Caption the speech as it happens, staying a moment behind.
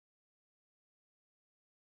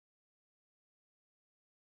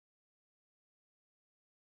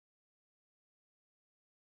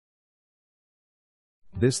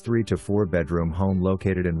This 3 to 4 bedroom home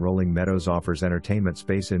located in Rolling Meadows offers entertainment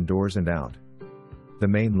space indoors and out. The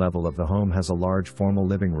main level of the home has a large formal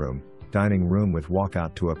living room, dining room with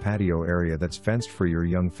walkout to a patio area that's fenced for your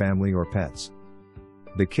young family or pets.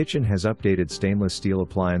 The kitchen has updated stainless steel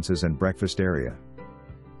appliances and breakfast area.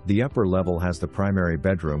 The upper level has the primary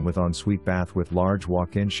bedroom with ensuite bath with large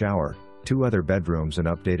walk-in shower, 2 other bedrooms and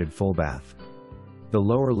updated full bath. The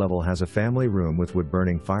lower level has a family room with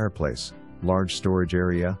wood-burning fireplace, large storage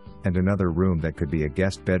area, and another room that could be a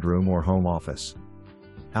guest bedroom or home office.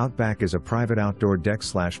 Out back is a private outdoor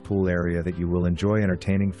deck/pool area that you will enjoy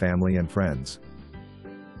entertaining family and friends.